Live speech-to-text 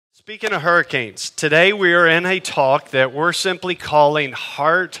Speaking of hurricanes, today we are in a talk that we're simply calling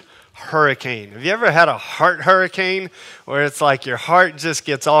Heart Hurricane. Have you ever had a heart hurricane where it's like your heart just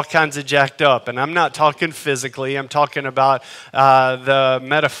gets all kinds of jacked up? And I'm not talking physically, I'm talking about the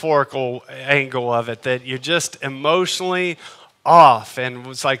metaphorical angle of it, that you're just emotionally off and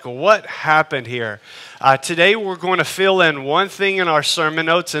it's like, what happened here? Today we're going to fill in one thing in our sermon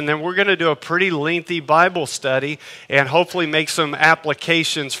notes, and then we're going to do a pretty lengthy Bible study and hopefully make some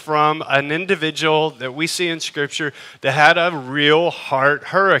applications from an individual that we see in Scripture that had a real heart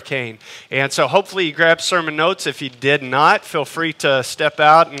hurricane. And so hopefully you grabbed sermon notes. If you did not, feel free to step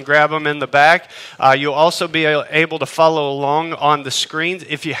out and grab them in the back. You'll also be able to follow along on the screens.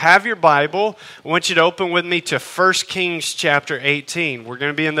 If you have your Bible, I want you to open with me to 1 Kings chapter 18. We're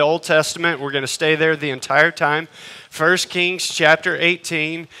going to be in the Old Testament. We're going to stay there the entire time. 1 Kings chapter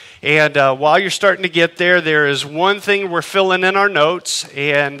 18. And while you're starting to get there, there is one thing we're filling in our notes,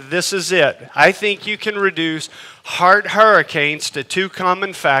 and this is it. I think you can reduce heart hurricanes to two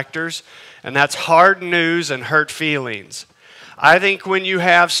common factors, and that's hard news and hurt feelings. I think when you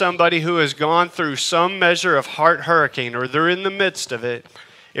have somebody who has gone through some measure of heart hurricane, or they're in the midst of it,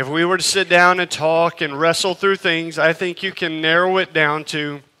 if we were to sit down and talk and wrestle through things, I think you can narrow it down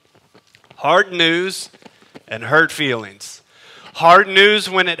to hard news and hurt feelings. Hard news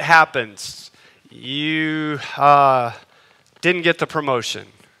when it happens. You didn't get the promotion,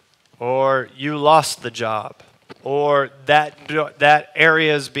 or you lost the job, or that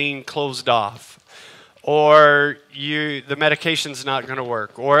area is being closed off, or the medication's not going to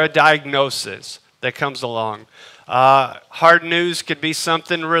work, or a diagnosis that comes along. Hard news could be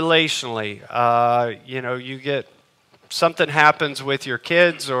something relationally. You get something happens with your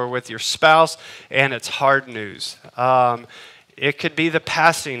kids or with your spouse, and it's hard news. It could be the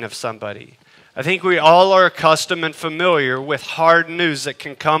passing of somebody. I think we all are accustomed and familiar with hard news that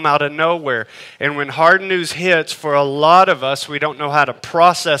can come out of nowhere. And when hard news hits, for a lot of us, we don't know how to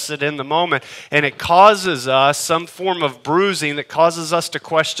process it in the moment, and it causes us some form of bruising that causes us to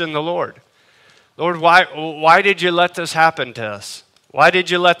question the Lord. Lord, why did you let this happen to us? Why did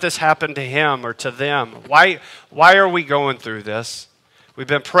you let this happen to him or to them? Why are we going through this? We've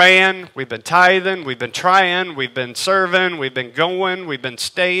been praying, we've been tithing, we've been trying, we've been serving, we've been going, we've been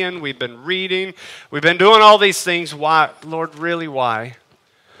staying, we've been reading, we've been doing all these things. Why, Lord, really why?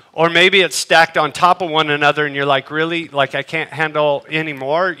 Or maybe it's stacked on top of one another and you're like, really? Like I can't handle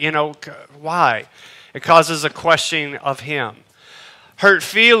anymore? Why? It causes a questioning of him. Hurt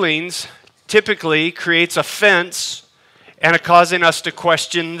feelings typically creates offense and it causing us to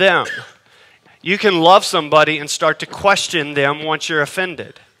question them. You can love somebody and start to question them once you're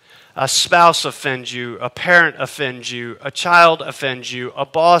offended. A spouse offends you, a parent offends you, a child offends you, a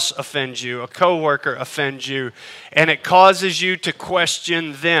boss offends you, a coworker offends you, and it causes you to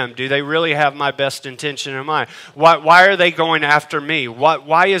question them. Do they really have my best intention in mind? Why are they going after me?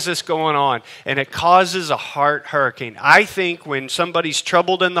 Why is this going on? And it causes a heart hurricane. I think when somebody's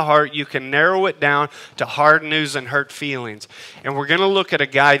troubled in the heart, you can narrow it down to hard news and hurt feelings. And we're going to look at a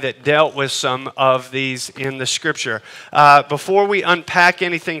guy that dealt with some of these in the Scripture. Before we unpack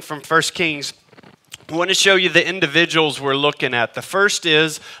anything from 1 Kings, I want to show you the individuals we're looking at. The first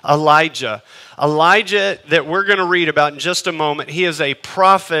is Elijah. Elijah, that we're going to read about in just a moment, he is a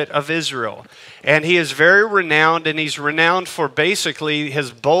prophet of Israel. And he is very renowned, and he's renowned for basically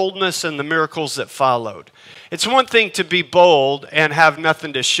his boldness and the miracles that followed. It's one thing to be bold and have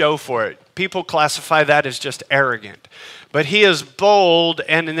nothing to show for it. People classify that as just arrogant. But he is bold,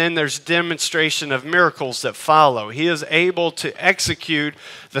 and then there's demonstration of miracles that follow. He is able to execute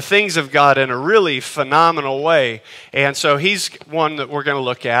the things of God in a really phenomenal way. And so he's one that we're going to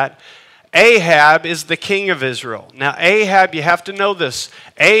look at. Ahab is the king of Israel. Now Ahab, you have to know this.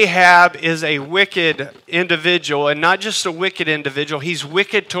 Ahab is a wicked individual, and not just a wicked individual. He's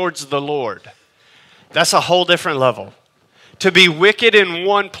wicked towards the Lord. That's a whole different level. To be wicked in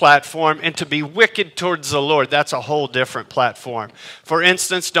one platform and to be wicked towards the Lord, that's a whole different platform. For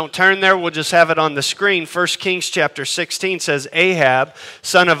instance, don't turn there, we'll just have it on the screen. 1 Kings chapter 16 says, Ahab,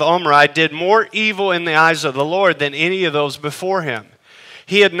 son of Omri, did more evil in the eyes of the Lord than any of those before him.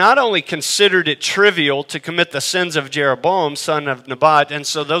 He had not only considered it trivial to commit the sins of Jeroboam, son of Nebat, and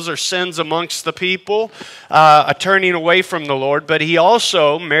so those are sins amongst the people, a turning away from the Lord, but he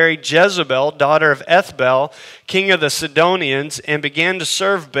also married Jezebel, daughter of Ethbaal, king of the Sidonians, and began to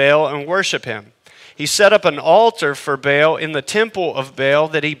serve Baal and worship him. He set up an altar for Baal in the temple of Baal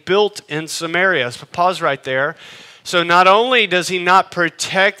that he built in Samaria. So pause right there. So not only does he not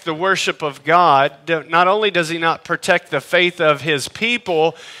protect the worship of God, not only does he not protect the faith of his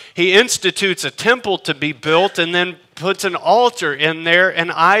people, he institutes a temple to be built and then puts an altar in there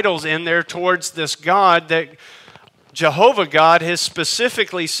and idols in there towards this God that Jehovah God has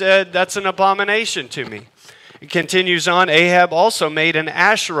specifically said, that's an abomination to me. It continues on, Ahab also made an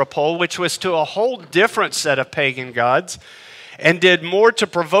Asherah pole, which was to a whole different set of pagan gods, and did more to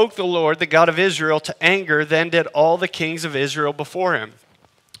provoke the Lord, the God of Israel, to anger than did all the kings of Israel before him.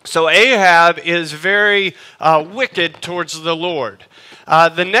 So Ahab is very wicked towards the Lord.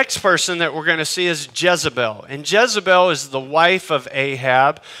 The next person that we're going to see is Jezebel. And Jezebel is the wife of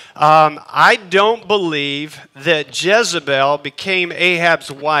Ahab. I don't believe that Jezebel became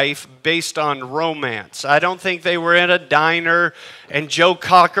Ahab's wife based on romance. I don't think they were in a diner and Joe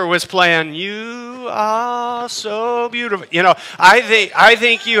Cocker was playing, "You Are So Beautiful." You know, I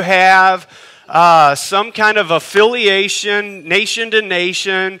think you have some kind of affiliation, nation to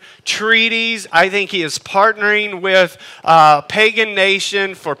nation, treaties. I think he is partnering with a pagan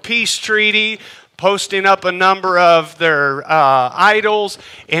nation for peace treaty, posting up a number of their idols.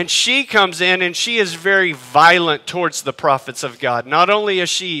 And she comes in and she is very violent towards the prophets of God. Not only is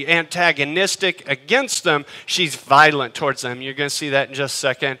she antagonistic against them, she's violent towards them. You're going to see that in just a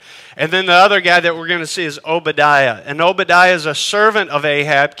second. And then the other guy that we're going to see is Obadiah. And Obadiah is a servant of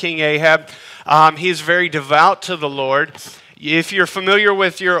Ahab, King Ahab. He's very devout to the Lord. If you're familiar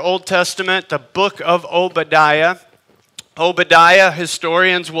with your Old Testament, the book of Obadiah,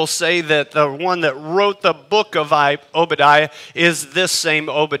 historians will say that the one that wrote the book of Obadiah is this same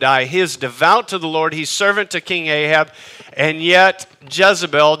Obadiah. He is devout to the Lord. He's servant to King Ahab, and yet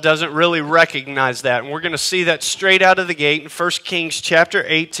Jezebel doesn't really recognize that. And we're going to see that straight out of the gate in 1 Kings chapter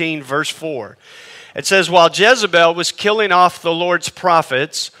 18, verse 4. It says, "While Jezebel was killing off the Lord's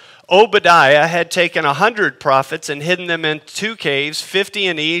prophets, Obadiah had taken 100 prophets and hidden them in 2 caves, 50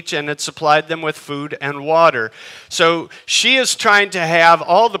 in each, and had supplied them with food and water." So she is trying to have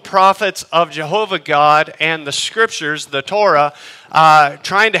all the prophets of Jehovah God and the scriptures, the Torah,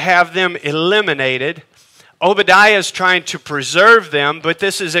 trying to have them eliminated. Obadiah is trying to preserve them, but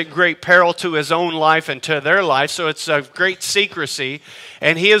this is at great peril to his own life and to their life, so it's a great secrecy.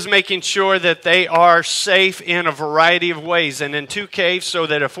 And he is making sure that they are safe in a variety of ways, and in 2 caves so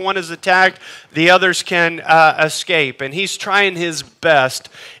that if one is attacked, the others can escape. And he's trying his best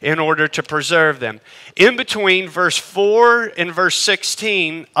in order to preserve them. In between verse 4 and verse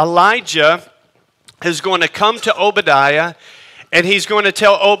 16, Elijah is going to come to Obadiah, and he's going to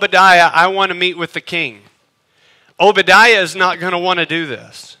tell Obadiah, "I want to meet with the king." Obadiah is not going to want to do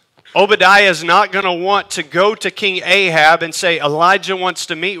this. Obadiah is not going to want to go to King Ahab and say, "Elijah wants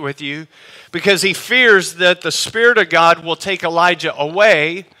to meet with you," because he fears that the Spirit of God will take Elijah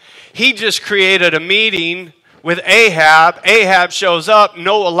away. He just created a meeting with Ahab. Ahab shows up.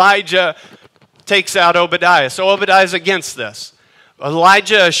 No, Elijah takes out Obadiah. So Obadiah is against this.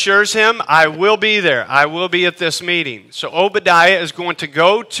 Elijah assures him, "I will be there. I will be at this meeting." So Obadiah is going to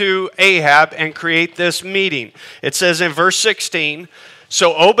go to Ahab and create this meeting. It says in verse 16,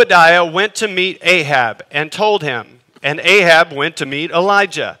 "So Obadiah went to meet Ahab and told him, and Ahab went to meet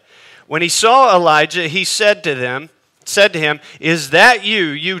Elijah. When he saw Elijah, he said to him, "Is that you,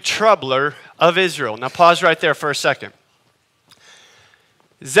 you troubler of Israel?" Now pause right there for a second.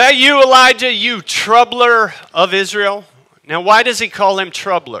 Is that you, Elijah, you troubler of Israel? Now, why does he call him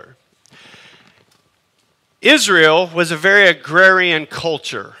troubler? Israel was a very agrarian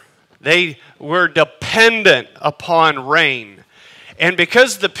culture. They were dependent upon rain. And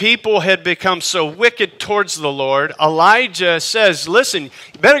because the people had become so wicked towards the Lord, Elijah says, "Listen,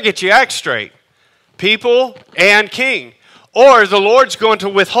 you better get your act straight, people and king. Or the Lord's going to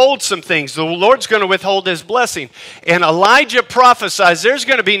withhold some things. The Lord's going to withhold his blessing." And Elijah prophesies there's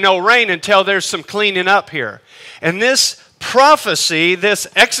going to be no rain until there's some cleaning up here. And this prophecy, this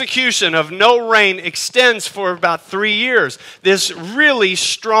execution of no rain, extends for about 3 years. This really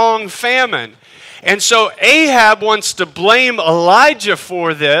strong famine. And so Ahab wants to blame Elijah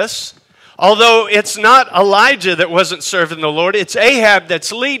for this, although it's not Elijah that wasn't serving the Lord, it's Ahab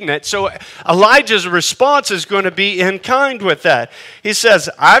that's leading it. So Elijah's response is going to be in kind with that. He says,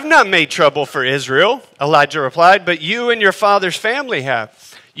 "I've not made trouble for Israel," Elijah replied, "but you and your father's family have.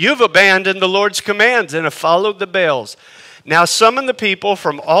 You've abandoned the Lord's commands and have followed the Baals. Now summon the people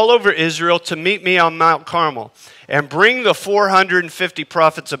from all over Israel to meet me on Mount Carmel, and bring the 450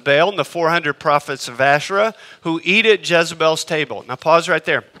 prophets of Baal and the 400 prophets of Asherah who eat at Jezebel's table." Now pause right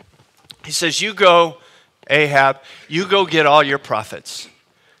there. He says, "You go, Ahab, you go get all your prophets.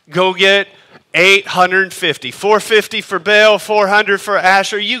 Go get 850. 450 for Baal, 400 for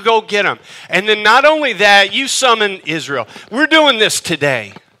Asherah. You go get them. And then not only that, you summon Israel. We're doing this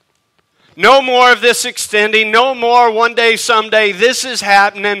today. No more of this extending. No more one day, someday. This is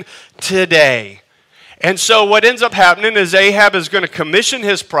happening today. And so what ends up happening is Ahab is going to commission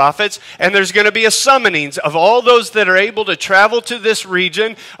his prophets, and there's going to be a summonings of all those that are able to travel to this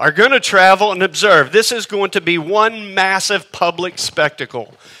region are going to travel and observe. This is going to be one massive public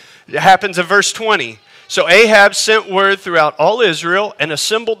spectacle. It happens in verse 20. So Ahab sent word throughout all Israel and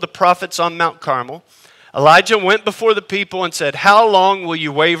assembled the prophets on Mount Carmel. Elijah went before the people and said, "How long will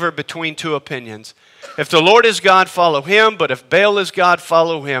you waver between two opinions? If the Lord is God, follow him, but if Baal is God,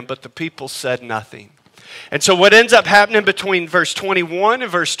 follow him." But the people said nothing. And so what ends up happening between verse 21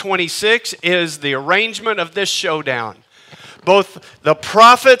 and verse 26 is the arrangement of this showdown. Both the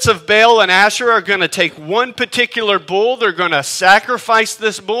prophets of Baal and Asherah are going to take one particular bull. They're going to sacrifice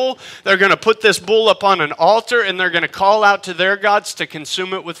this bull. They're going to put this bull upon an altar, and they're going to call out to their gods to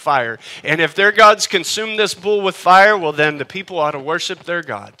consume it with fire. And if their gods consume this bull with fire, well, then the people ought to worship their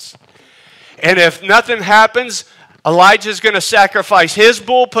gods. And if nothing happens, Elijah's going to sacrifice his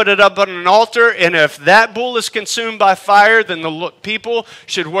bull, put it up on an altar, and if that bull is consumed by fire, then the people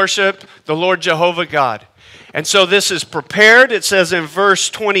should worship the Lord Jehovah God. And so this is prepared. It says in verse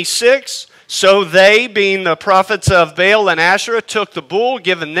 26, so they, being the prophets of Baal and Asherah, took the bull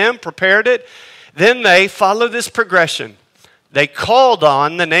given them, prepared it. Then they follow this progression. They called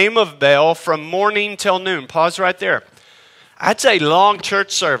on the name of Baal from morning till noon. Pause right there. That's a long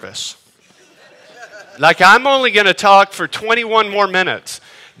church service. Like, I'm only going to talk for 21 more minutes.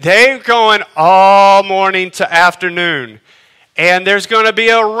 They're going all morning to afternoon. And there's going to be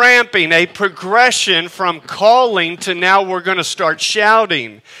a ramping, a progression from calling to now we're going to start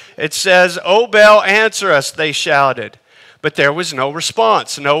shouting. It says, "O Baal, answer us," they shouted. But there was no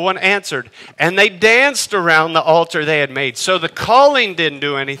response. No one answered. And they danced around the altar they had made. So the calling didn't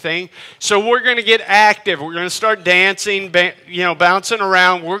do anything. So we're going to get active. We're going to start dancing, bouncing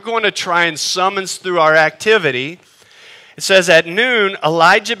around. We're going to try and summons through our activity. It says, at noon,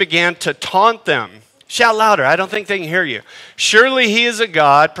 Elijah began to taunt them. Shout louder. I don't think they can hear you. Surely he is a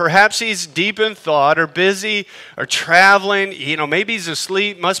god. Perhaps he's deep in thought or busy or traveling. Maybe he's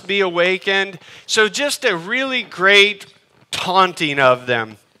asleep, must be awakened. So just a really great taunting of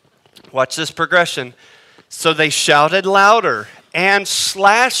them. Watch this progression. So they shouted louder and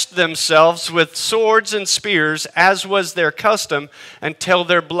slashed themselves with swords and spears, as was their custom, until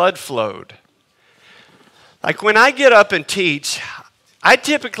their blood flowed. Like when I get up and teach, I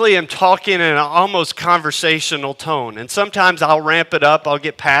typically am talking in an almost conversational tone. And sometimes I'll ramp it up, I'll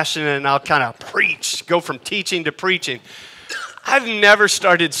get passionate, and I'll kind of preach, go from teaching to preaching. I've never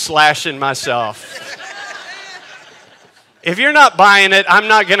started slashing myself. If you're not buying it, I'm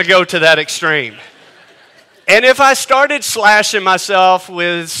not going to go to that extreme. And if I started slashing myself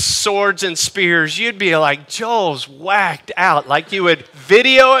with swords and spears, you'd be like, Joel's whacked out. Like you would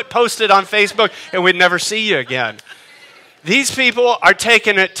video it, post it on Facebook, and we'd never see you again. These people are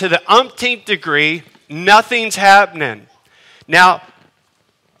taking it to the umpteenth degree. Nothing's happening. Now,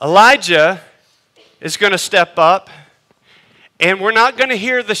 Elijah is going to step up, and we're not going to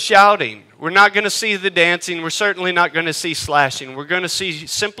hear the shouting. We're not going to see the dancing. We're certainly not going to see slashing. We're going to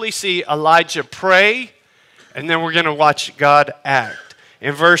simply see Elijah pray, and then we're going to watch God act.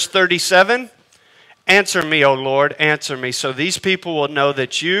 In verse 37, answer me, O Lord, answer me, so these people will know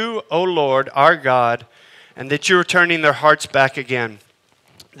that you, O Lord, are God, and that you are turning their hearts back again.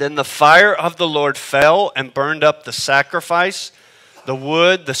 Then the fire of the Lord fell and burned up the sacrifice, the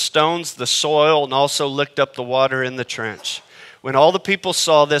wood, the stones, the soil, and also licked up the water in the trench. When all the people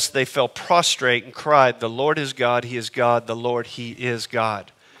saw this, they fell prostrate and cried, "The Lord is God, he is God, the Lord, he is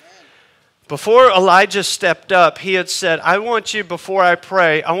God." Before Elijah stepped up, he had said, I want you, before I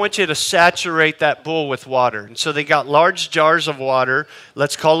pray, I want you to saturate that bull with water. And so they got large jars of water,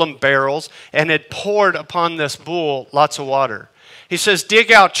 let's call them barrels, and it poured upon this bull lots of water. He says,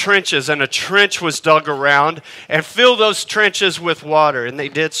 dig out trenches, and a trench was dug around, and fill those trenches with water, and they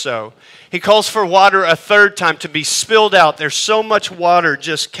did so. He calls for water a third time to be spilled out. There's so much water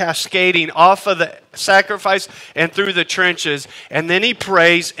just cascading off of the sacrifice and through the trenches. And then he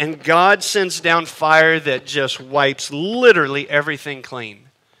prays, and God sends down fire that just wipes literally everything clean.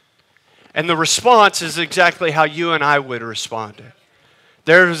 And the response is exactly how you and I would respond.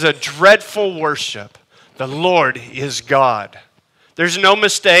 There is a dreadful worship. The Lord is God. There's no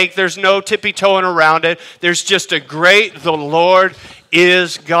mistake. There's no tippy-toeing around it. There's just a great, the Lord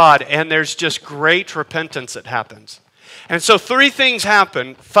is God. And there's just great repentance that happens. And so three things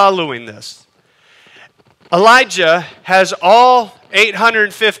happen following this. Elijah has all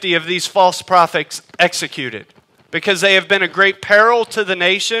 850 of these false prophets executed because they have been a great peril to the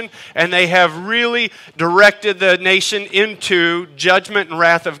nation, and they have really directed the nation into judgment and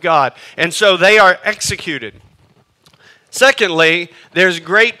wrath of God. And so they are executed. Secondly, there's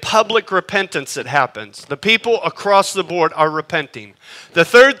great public repentance that happens. The people across the board are repenting. The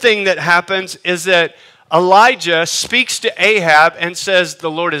third thing that happens is that Elijah speaks to Ahab and says,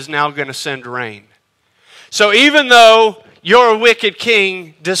 the Lord is now going to send rain. So even though you're a wicked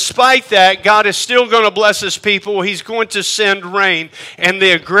king, despite that, God is still going to bless his people. He's going to send rain, and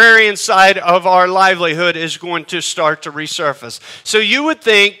the agrarian side of our livelihood is going to start to resurface. So you would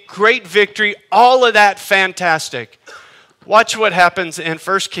think, great victory, all of that fantastic. Watch what happens in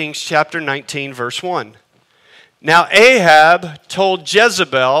 1 Kings chapter 19, verse 1. Now Ahab told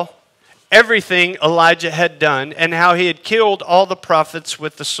Jezebel everything Elijah had done and how he had killed all the prophets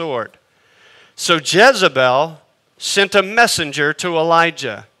with the sword. So Jezebel sent a messenger to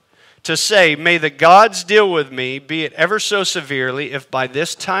Elijah to say, may the gods deal with me, be it ever so severely, if by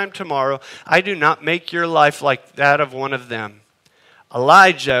this time tomorrow I do not make your life like that of one of them.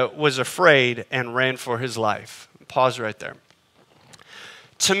 Elijah was afraid and ran for his life. Pause right there.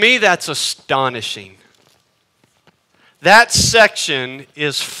 To me, that's astonishing. That section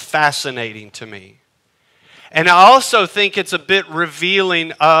is fascinating to me. And I also think it's a bit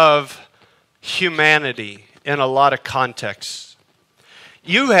revealing of humanity in a lot of contexts.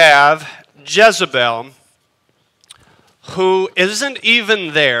 You have Jezebel, who isn't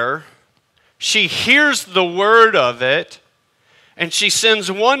even there. She hears the word of it, and she sends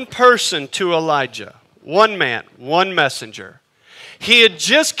one person to Elijah. One man, one messenger. He had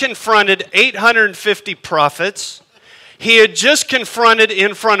just confronted 850 prophets. He had just confronted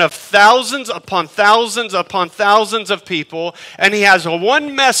in front of thousands upon thousands upon thousands of people, and he has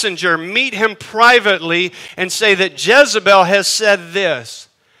one messenger meet him privately and say that Jezebel has said this,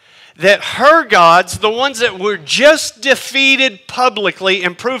 that her gods, the ones that were just defeated publicly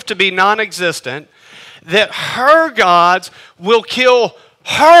and proved to be non-existent, that her gods will kill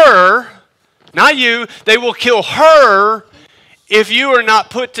her, not you, they will kill her if you are not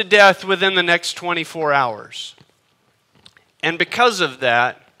put to death within the next 24 hours. And because of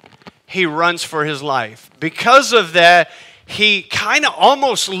that, he runs for his life. Because of that, he kind of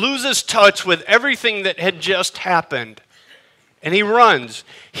almost loses touch with everything that had just happened. And he runs.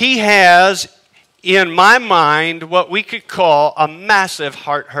 He has, in my mind, what we could call a massive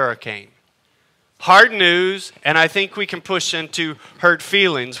heart hurricane. Hard news, and I think we can push into hurt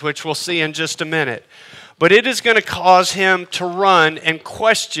feelings, which we'll see in just a minute. But it is going to cause him to run and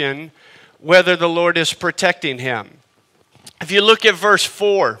question whether the Lord is protecting him. If you look at verse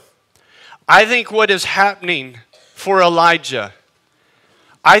 4, I think what is happening for Elijah,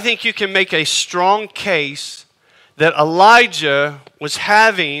 I think you can make a strong case that Elijah was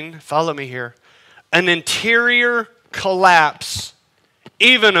having, follow me here, an interior collapse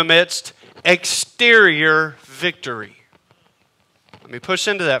even amidst exterior victory. Let me push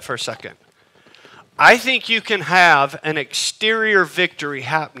into that for a second. I think you can have an exterior victory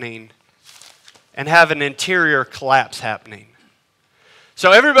happening and have an interior collapse happening.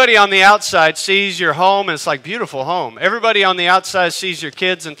 So everybody on the outside sees your home and it's like beautiful home. Everybody on the outside sees your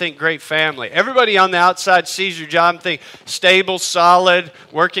kids and think great family. Everybody on the outside sees your job and think stable, solid,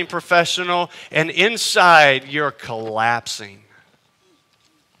 working professional. And inside you're collapsing.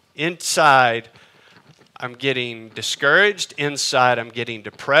 Inside I'm getting discouraged. Inside I'm getting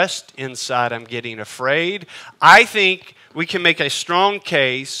depressed. Inside I'm getting afraid. I think we can make a strong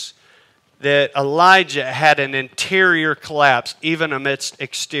case that Elijah had an interior collapse even amidst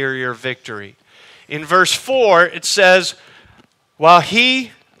exterior victory. In verse 4, it says, while he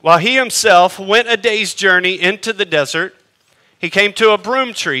himself went a day's journey into the desert, he came to a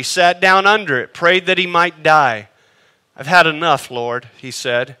broom tree, sat down under it, prayed that he might die. I've had enough, Lord, he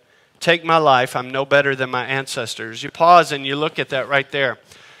said. Take my life. I'm no better than my ancestors. You pause and you look at that right there.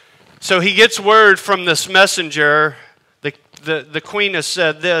 So he gets word from this messenger. The queen has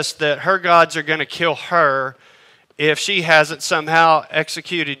said this, that her gods are going to kill her if she hasn't somehow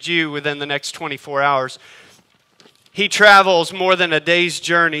executed you within the next 24 hours. He travels more than a day's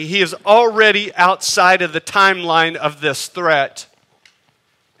journey. He is already outside of the timeline of this threat.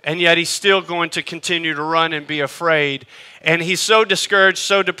 And yet he's still going to continue to run and be afraid. And he's so discouraged,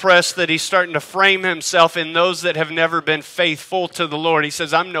 so depressed that he's starting to frame himself in those that have never been faithful to the Lord. He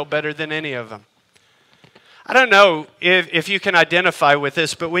says, I'm no better than any of them. I don't know if you can identify with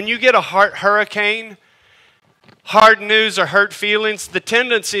this, but when you get a heart hurricane, hard news or hurt feelings, the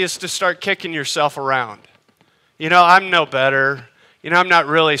tendency is to start kicking yourself around. You know, I'm no better. I'm not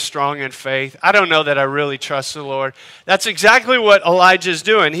really strong in faith. I don't know that I really trust the Lord. That's exactly what Elijah's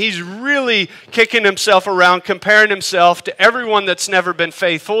doing. He's really kicking himself around, comparing himself to everyone that's never been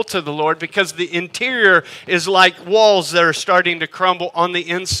faithful to the Lord, because the interior is like walls that are starting to crumble on the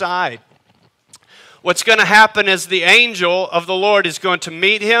inside. What's going to happen is the angel of the Lord is going to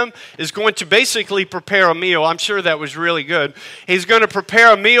meet him, is going to basically prepare a meal. I'm sure that was really good. He's going to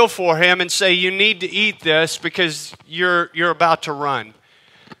prepare a meal for him and say, you need to eat this because you're about to run.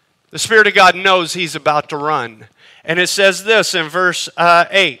 The Spirit of God knows he's about to run. And it says this in verse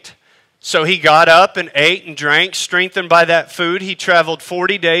 8. So he got up and ate and drank, strengthened by that food. He traveled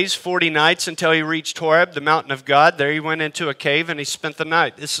 40 days, 40 nights until he reached Horeb, the mountain of God. There he went into a cave and he spent the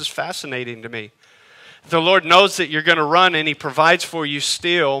night. This is fascinating to me. The Lord knows that you're going to run, and he provides for you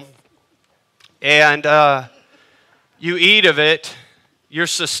still, and you eat of it, you're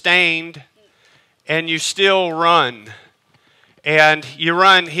sustained, and you still run. And you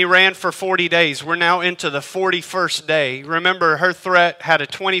run. He ran for 40 days. We're now into the 41st day. Remember, her threat had a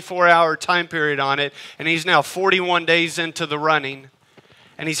 24-hour time period on it, and he's now 41 days into the running,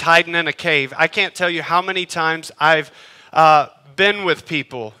 and he's hiding in a cave. I can't tell you how many times I've been with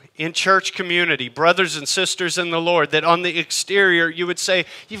people in church community, brothers and sisters in the Lord, that on the exterior you would say,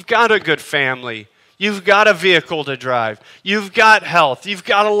 you've got a good family, you've got a vehicle to drive, you've got health, you've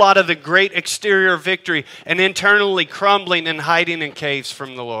got a lot of the great exterior victory, and internally crumbling and hiding in caves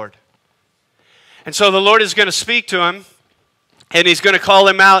from the Lord. And so the Lord is going to speak to him, and he's going to call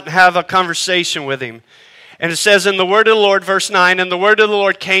him out and have a conversation with him. And it says in the word of the Lord, verse 9, and the word of the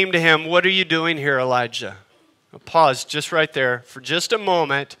Lord came to him, what are you doing here, Elijah? I'll pause just right there for just a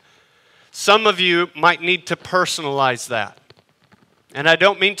moment. Some of you might need to personalize that. And I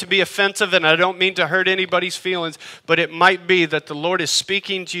don't mean to be offensive, and I don't mean to hurt anybody's feelings, but it might be that the Lord is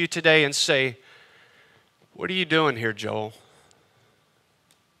speaking to you today and say, what are you doing here, Joel?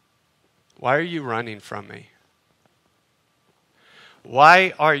 Why are you running from me?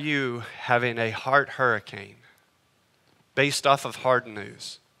 Why are you having a heart hurricane based off of hard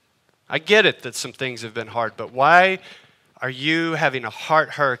news? I get it that some things have been hard, but why are you having a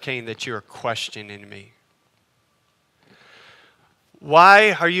heart hurricane that you are questioning me?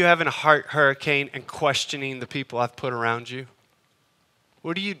 Why are you having a heart hurricane and questioning the people I've put around you?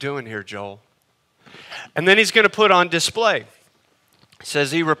 What are you doing here, Joel? And then he's going to put on display. He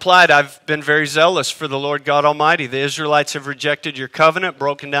says, he replied, I've been very zealous for the Lord God Almighty. The Israelites have rejected your covenant,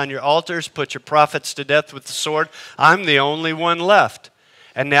 broken down your altars, put your prophets to death with the sword. I'm the only one left.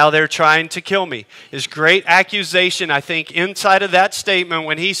 And now they're trying to kill me. His great accusation, I think, inside of that statement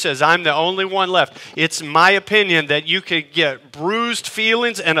when he says, I'm the only one left. It's my opinion that you could get bruised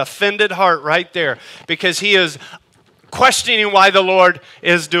feelings and offended heart right there, because he is questioning why the Lord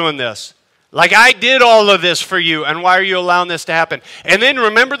is doing this. Like, I did all of this for you, and why are you allowing this to happen? And then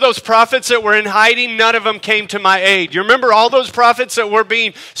remember those prophets that were in hiding? None of them came to my aid. You remember all those prophets that were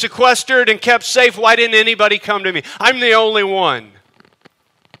being sequestered and kept safe? Why didn't anybody come to me? I'm the only one.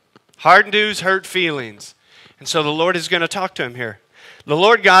 Hard news, hurt feelings. And so the Lord is going to talk to him here. The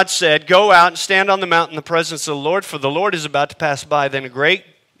Lord God said, go out and stand on the mountain in the presence of the Lord, for the Lord is about to pass by. Then a great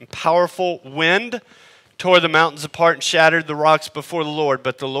and powerful wind tore the mountains apart and shattered the rocks before the Lord,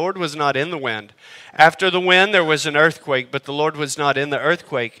 but the Lord was not in the wind. After the wind there was an earthquake, but the Lord was not in the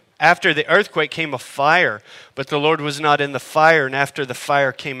earthquake. After the earthquake came a fire, but the Lord was not in the fire. And after the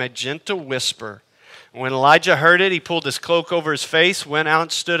fire came a gentle whisper. When Elijah heard it, he pulled his cloak over his face, went out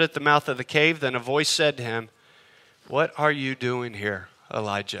and stood at the mouth of the cave. Then a voice said to him, what are you doing here,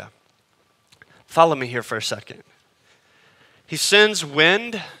 Elijah? Follow me here for a second. He sends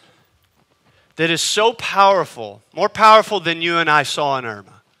wind that is so powerful, more powerful than you and I saw in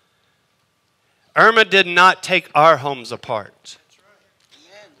Irma. Irma did not take our homes apart.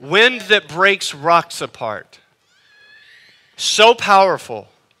 Wind that breaks rocks apart. So powerful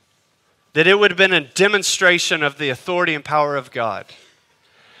that it would have been a demonstration of the authority and power of God.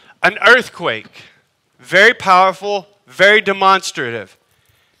 An earthquake, very powerful, very demonstrative,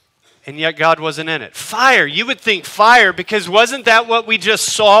 and yet God wasn't in it. Fire, you would think fire, because wasn't that what we just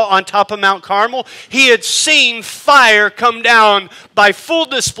saw on top of Mount Carmel? He had seen fire come down by full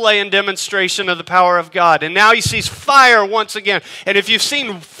display and demonstration of the power of God. And now he sees fire once again. And if you've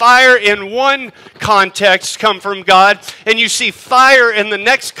seen fire in one context come from God, and you see fire in the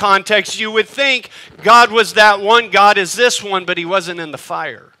next context, you would think God was that one, God is this one, but he wasn't in the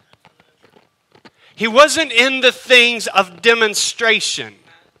fire. He wasn't in the things of demonstration.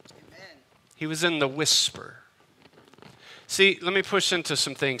 He was in the whisper. See, let me push into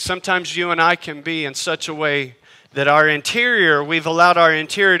some things. Sometimes you and I can be in such a way that our interior, we've allowed our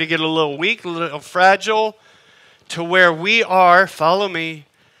interior to get a little weak, a little fragile, to where we are, follow me,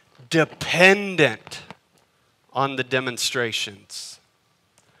 dependent on the demonstrations.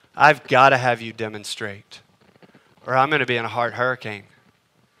 I've got to have you demonstrate, or I'm going to be in a heart hurricane.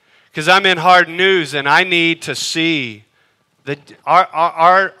 Because I'm in hard news and I need to see that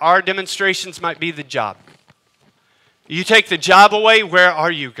our demonstrations might be the job. You take the job away, where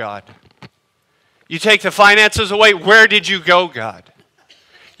are you, God? You take the finances away, where did you go, God?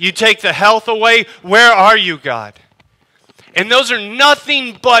 You take the health away, where are you, God? And those are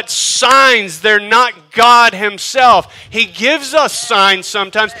nothing but signs. They're not God Himself. He gives us signs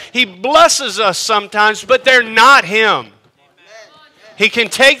sometimes. He blesses us sometimes, but they're not Him. He can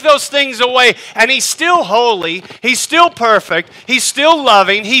take those things away, and He's still holy. He's still perfect. He's still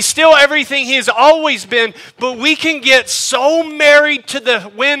loving. He's still everything He has always been. But we can get so married to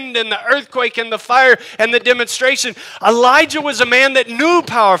the wind and the earthquake and the fire and the demonstration. Elijah was a man that knew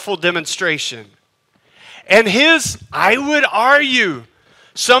powerful demonstration. And I would argue,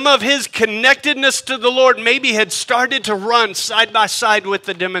 some of his connectedness to the Lord maybe had started to run side by side with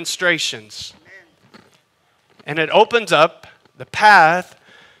the demonstrations. And it opens up the path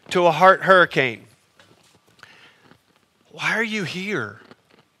to a heart hurricane. Why are you here?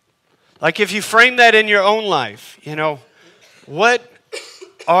 Like if you frame that in your own life, what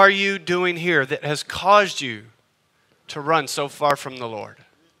are you doing here that has caused you to run so far from the Lord?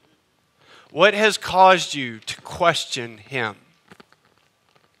 What has caused you to question Him?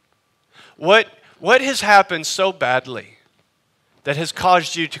 What has happened so badly that has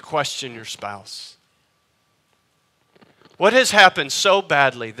caused you to question your spouse? What has happened so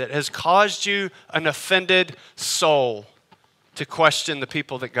badly that has caused you, an offended soul, to question the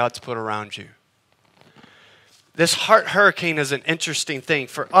people that God's put around you? This heart hurricane is an interesting thing.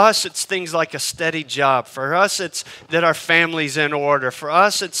 For us, it's things like a steady job. For us, it's that our family's in order. For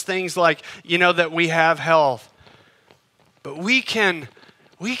us, it's things like, that we have health. But we can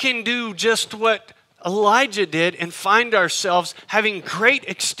do just what Elijah did and find ourselves having great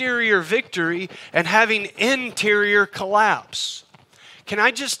exterior victory and having interior collapse. Can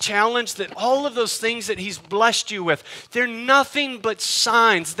I just challenge that all of those things that He's blessed you with, they're nothing but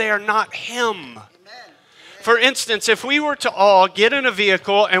signs. They are not Him. For instance, if we were to all get in a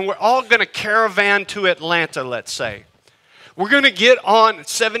vehicle and we're all going to caravan to Atlanta, let's say. We're going to get on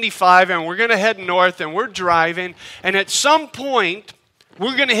 75 and we're going to head north and we're driving, and at some point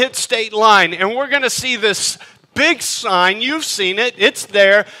we're going to hit state line and we're going to see this big sign. You've seen it. It's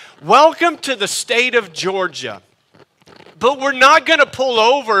there. Welcome to the state of Georgia. But we're not going to pull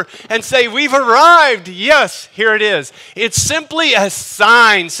over and say, we've arrived. Yes, here it is. It's simply a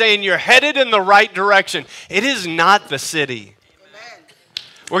sign saying you're headed in the right direction. It is not the city. Amen.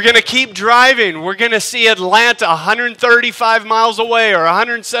 We're going to keep driving. We're going to see Atlanta 135 miles away or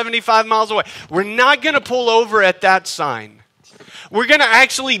 175 miles away. We're not going to pull over at that sign. We're going to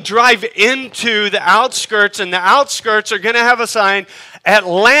actually drive into the outskirts, and the outskirts are going to have a sign,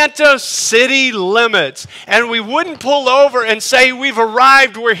 Atlanta city limits. And we wouldn't pull over and say, we've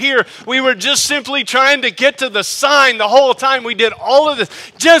arrived, we're here. We were just simply trying to get to the sign the whole time. We did all of this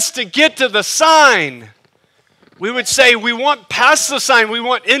just to get to the sign. We would say, we want past the sign, we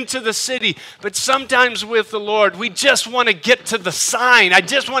want into the city. But sometimes with the Lord, we just want to get to the sign. I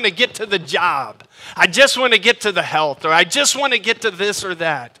just want to get to the job. I just want to get to the health, or I just want to get to this or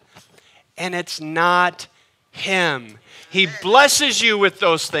that. And it's not Him. He blesses you with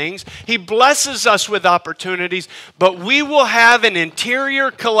those things. He blesses us with opportunities, but we will have an interior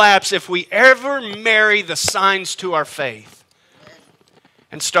collapse if we ever marry the signs to our faith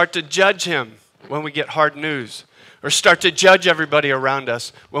and start to judge Him when we get hard news, or start to judge everybody around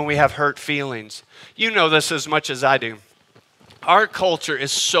us when we have hurt feelings. You know this as much as I do. Our culture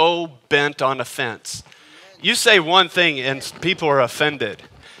is so bent on offense. You say one thing and people are offended.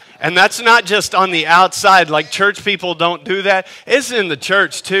 And that's not just on the outside, like church people don't do that. It's in the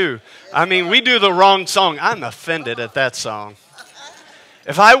church too. I mean, we do the wrong song. I'm offended at that song.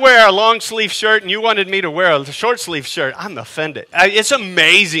 If I wear a long sleeve shirt and you wanted me to wear a short sleeve shirt, I'm offended. It's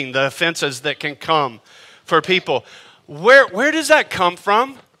amazing the offenses that can come for people. Where does that come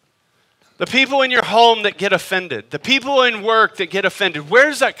from? The people in your home that get offended. The people in work that get offended. Where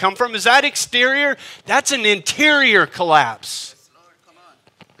does that come from? Is that exterior? That's an interior collapse.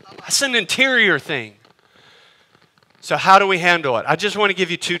 That's an interior thing. So how do we handle it? I just want to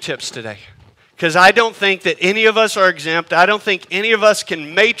give you 2 tips today. Because I don't think that any of us are exempt. I don't think any of us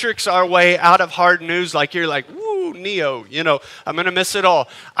can matrix our way out of hard news like you're like, woo, Neo. I'm going to miss it all.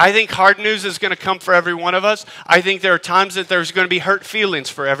 I think hard news is going to come for every one of us. I think there are times that there's going to be hurt feelings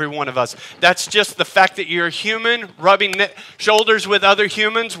for every one of us. That's just the fact that you're human, rubbing shoulders with other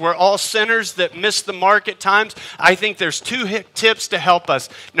humans. We're all sinners that miss the mark at times. I think there's two tips to help us.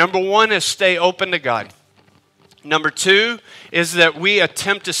 Number one is stay open to God. Number two is that we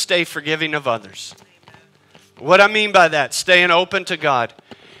attempt to stay forgiving of others. What I mean by that, staying open to God,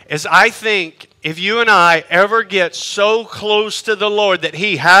 is I think if you and I ever get so close to the Lord that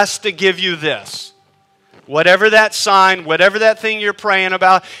He has to give you this, whatever that sign, whatever that thing you're praying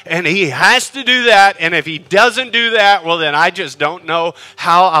about, and He has to do that, and if He doesn't do that, well then I just don't know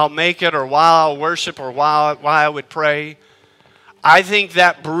how I'll make it or why I'll worship or why I would pray. I think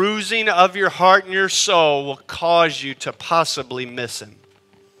that bruising of your heart and your soul will cause you to possibly miss Him.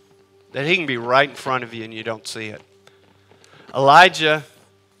 That He can be right in front of you and you don't see it. Elijah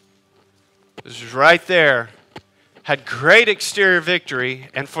was right there, had great exterior victory,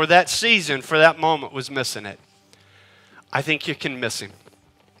 and for that season, for that moment, was missing it. I think you can miss Him.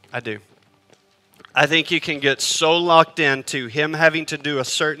 I do. I think you can get so locked into Him having to do a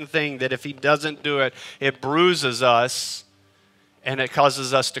certain thing that if He doesn't do it, it bruises us and it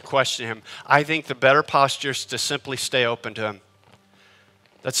causes us to question Him. I think the better posture is to simply stay open to Him.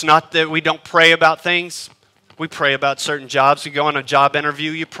 That's not that we don't pray about things. We pray about certain jobs. You go on a job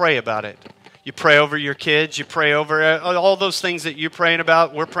interview, you pray about it. You pray over your kids. You pray over all those things that you're praying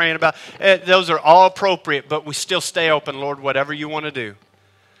about, we're praying about. Those are all appropriate, but we still stay open, Lord, whatever you want to do.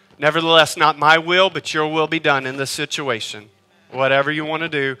 Nevertheless, not my will, but your will be done in this situation. Whatever you want to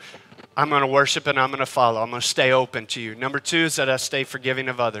do, I'm going to worship and I'm going to follow. I'm going to stay open to you. Number two is that I stay forgiving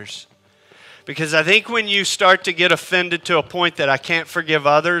of others. Because I think when you start to get offended to a point that I can't forgive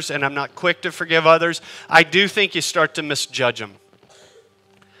others and I'm not quick to forgive others, I do think you start to misjudge them.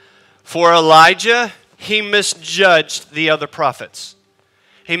 For Elijah, he misjudged the other prophets.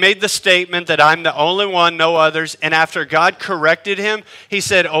 He made the statement that I'm the only one, no others. And after God corrected him, he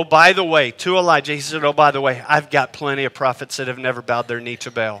said, oh, by the way, to Elijah, he said, oh, by the way, I've got plenty of prophets that have never bowed their knee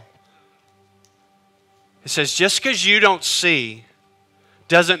to Baal. He says, just because you don't see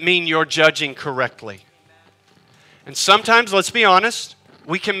doesn't mean you're judging correctly. And sometimes, let's be honest,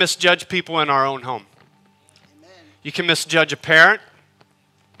 we can misjudge people in our own home. You can misjudge a parent.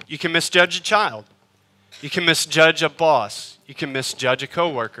 You can misjudge a child. You can misjudge a boss. You can misjudge a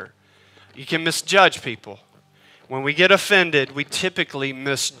coworker. You can misjudge people. When we get offended, we typically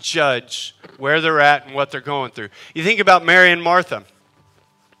misjudge where they're at and what they're going through. You think about Mary and Martha.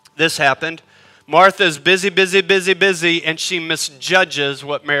 This happened. Martha's busy, and she misjudges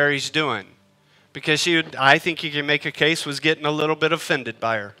what Mary's doing. Because she, I think you can make a case, was getting a little bit offended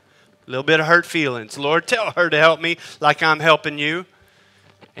by her. A little bit of hurt feelings. Lord, tell her to help me like I'm helping you.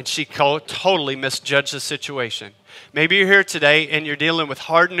 And she totally misjudged the situation. Maybe you're here today and you're dealing with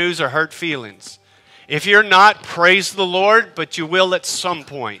hard news or hurt feelings. If you're not, praise the Lord, but you will at some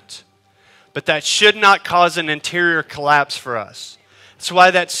point. But that should not cause an interior collapse for us. That's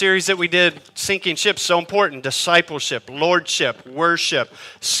why that series that we did, Sinking Ships, is so important. Discipleship, lordship, worship,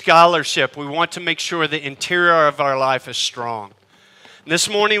 scholarship. We want to make sure the interior of our life is strong. And this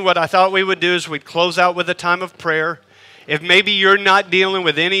morning, what I thought we would do is we'd close out with a time of prayer. If maybe you're not dealing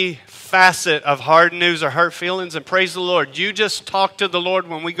with any facet of hard news or hurt feelings, and praise the Lord, you just talk to the Lord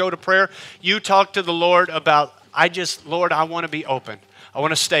when we go to prayer. You talk to the Lord about, Lord, I want to be open. I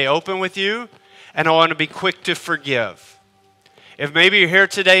want to stay open with you, and I want to be quick to forgive. If maybe you're here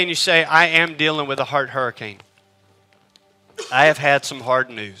today and you say, I am dealing with a heart hurricane. I have had some hard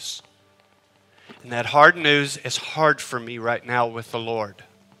news. And that hard news is hard for me right now with the Lord.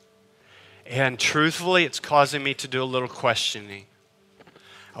 And truthfully, it's causing me to do a little questioning.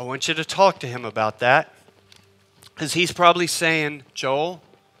 I want you to talk to Him about that. Because He's probably saying, Joel,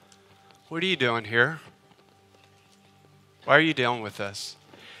 what are you doing here? Why are you dealing with this?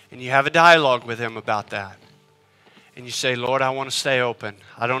 And you have a dialogue with Him about that. And you say, Lord, I want to stay open.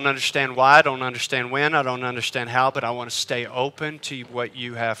 I don't understand why. I don't understand when. I don't understand how. But I want to stay open to what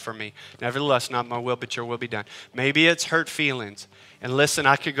you have for me. Nevertheless, not my will, but your will be done. Maybe it's hurt feelings. And listen,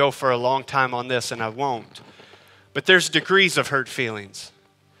 I could go for a long time on this, and I won't. But there's degrees of hurt feelings.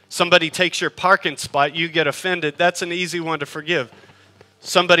 Somebody takes your parking spot, you get offended. That's an easy one to forgive.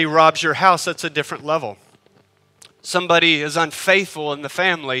 Somebody robs your house, that's a different level. Somebody is unfaithful in the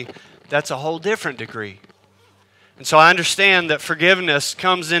family, that's a whole different degree. And so I understand that forgiveness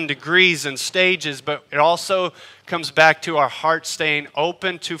comes in degrees and stages, but it also comes back to our heart staying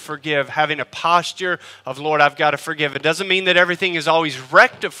open to forgive, having a posture of, Lord, I've got to forgive. It doesn't mean that everything is always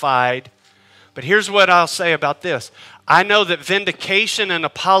rectified, but here's what I'll say about this. I know that vindication and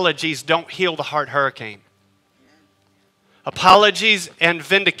apologies don't heal the heart hurricane. Apologies and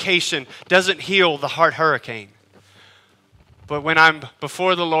vindication doesn't heal the heart hurricane. But when I'm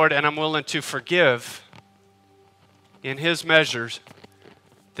before the Lord and I'm willing to forgive in His measures,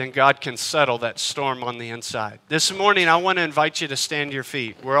 then God can settle that storm on the inside. This morning, I want to invite you to stand to your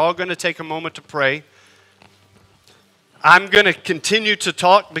feet. We're all going to take a moment to pray. I'm going to continue to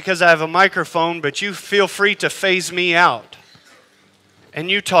talk because I have a microphone, but you feel free to phase me out. And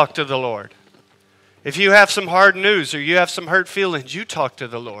you talk to the Lord. If you have some hard news or you have some hurt feelings, you talk to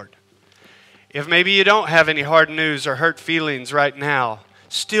the Lord. If maybe you don't have any hard news or hurt feelings right now,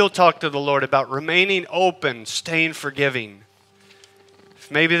 still talk to the Lord about remaining open, staying forgiving.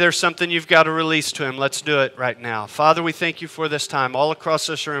 If maybe there's something you've got to release to Him, let's do it right now. Father, we thank You for this time. All across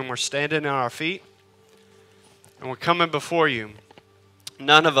this room, we're standing on our feet and we're coming before You.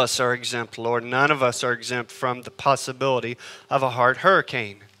 None of us are exempt, Lord. None of us are exempt from the possibility of a heart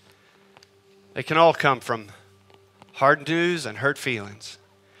hurricane. They can all come from hard news and hurt feelings.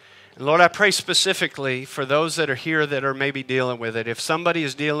 And Lord, I pray specifically for those that are here that are maybe dealing with it. If somebody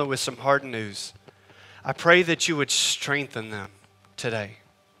is dealing with some hard news, I pray that You would strengthen them today.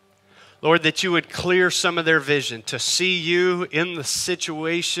 Lord, that You would clear some of their vision to see You in the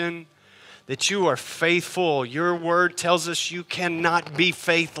situation, that You are faithful. Your word tells us You cannot be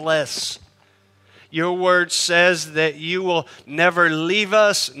faithless. Your word says that You will never leave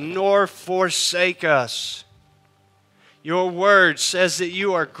us nor forsake us. Your word says that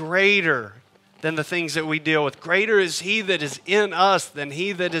You are greater than the things that we deal with. Greater is He that is in us than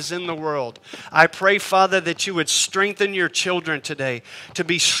he that is in the world. I pray, Father, that You would strengthen Your children today to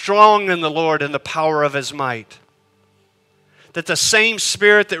be strong in the Lord and the power of His might. That the same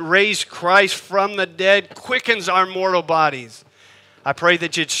Spirit that raised Christ from the dead quickens our mortal bodies. I pray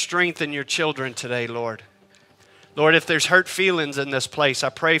that You'd strengthen Your children today, Lord. Lord, if there's hurt feelings in this place, I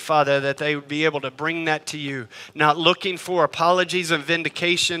pray, Father, that they would be able to bring that to You, not looking for apologies and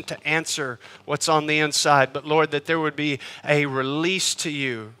vindication to answer what's on the inside, but Lord, that there would be a release to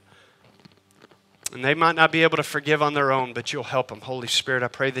You. And they might not be able to forgive on their own, but You'll help them. Holy Spirit, I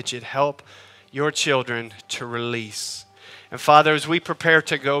pray that You'd help Your children to release. And Father, as we prepare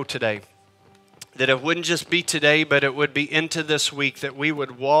to go today, that it wouldn't just be today, but it would be into this week, that we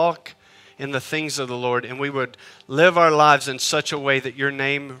would walk in the things of the Lord and we would live our lives in such a way that Your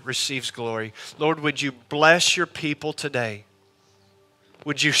name receives glory. Lord, would You bless Your people today?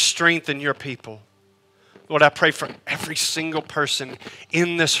 Would You strengthen Your people? Lord, I pray for every single person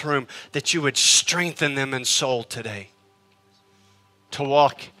in this room that You would strengthen them in soul today to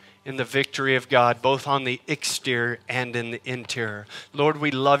walk in the victory of God, both on the exterior and in the interior. Lord,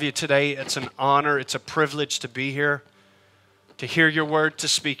 we love You today. It's an honor. It's a privilege to be here, to hear Your word, to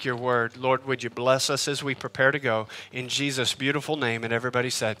speak Your word. Lord, would You bless us as we prepare to go? In Jesus' beautiful name. And everybody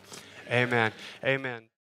said, amen. Amen.